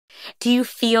Do you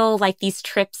feel like these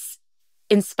trips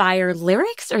inspire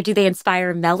lyrics, or do they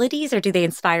inspire melodies, or do they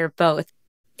inspire both?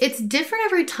 It's different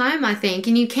every time, I think,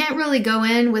 and you can't really go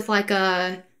in with like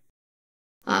a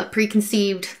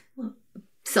preconceived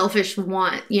selfish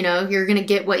want, you know, you're gonna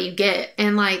get what you get.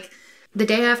 And like the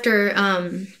day after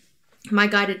my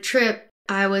guided trip,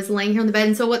 I was laying here on the bed,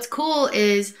 and so what's cool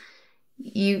is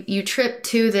you trip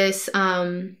to this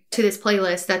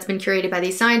playlist that's been curated by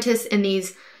these scientists, and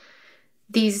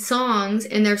these songs,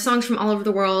 and they're songs from all over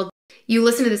the world. You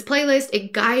listen to this playlist,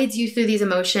 it guides you through these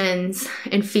emotions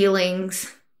and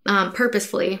feelings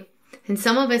purposefully, and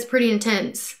some of it's pretty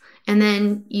intense. And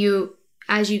then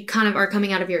as you kind of are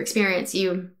coming out of your experience,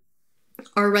 you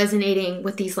are resonating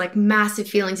with these like massive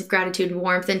feelings of gratitude and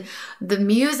warmth. And the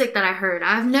music that I heard,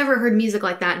 I've never heard music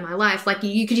like that in my life. Like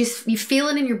you feel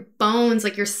it in your bones,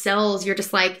 like your cells. You're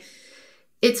just like,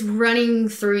 it's running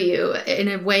through you in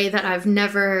a way that I've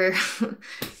never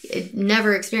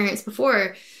experienced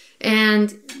before.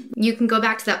 And you can go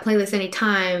back to that playlist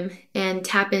anytime and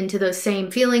tap into those same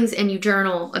feelings, and you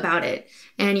journal about it.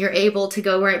 And you're able to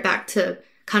go right back to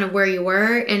kind of where you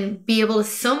were and be able to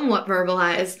somewhat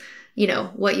verbalize, you know,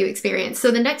 what you experienced.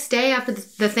 So the next day after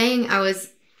the thing, I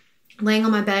was laying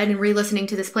on my bed and re-listening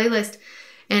to this playlist,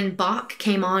 and Bach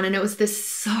came on, and it was this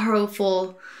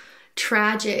sorrowful,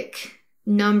 tragic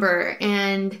number,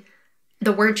 and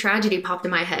the word tragedy popped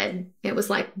in my head. It was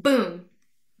like, boom,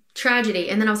 tragedy.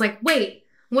 And then I was like, wait,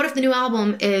 what if the new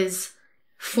album is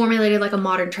formulated like a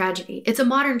modern tragedy? It's a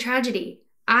modern tragedy.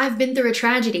 I've been through a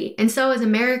tragedy, and so has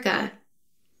America,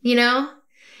 you know?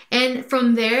 And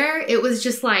from there, it was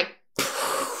just like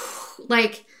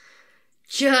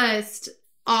just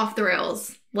off the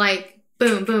rails. Like,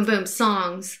 boom, boom, boom,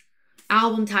 songs,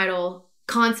 album title,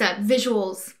 concept,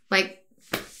 visuals, like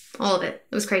all of it.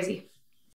 It was crazy.